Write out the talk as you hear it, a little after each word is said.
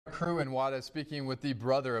Crew in Juarez speaking with the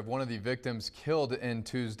brother of one of the victims killed in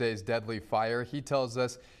Tuesday's deadly fire. He tells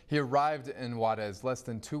us he arrived in Juarez less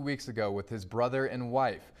than 2 weeks ago with his brother and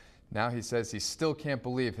wife. Now he says he still can't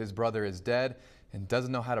believe his brother is dead and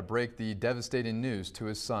doesn't know how to break the devastating news to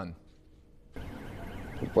his son.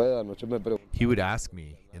 He would ask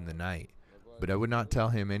me in the night, but I would not tell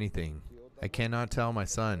him anything. I cannot tell my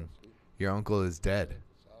son, your uncle is dead.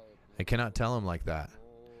 I cannot tell him like that.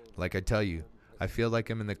 Like I tell you, I feel like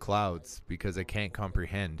I'm in the clouds because I can't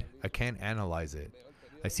comprehend. I can't analyze it.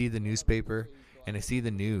 I see the newspaper and I see the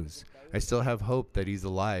news. I still have hope that he's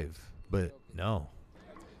alive, but no.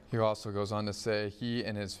 He also goes on to say he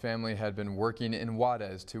and his family had been working in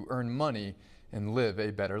Juarez to earn money and live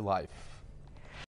a better life.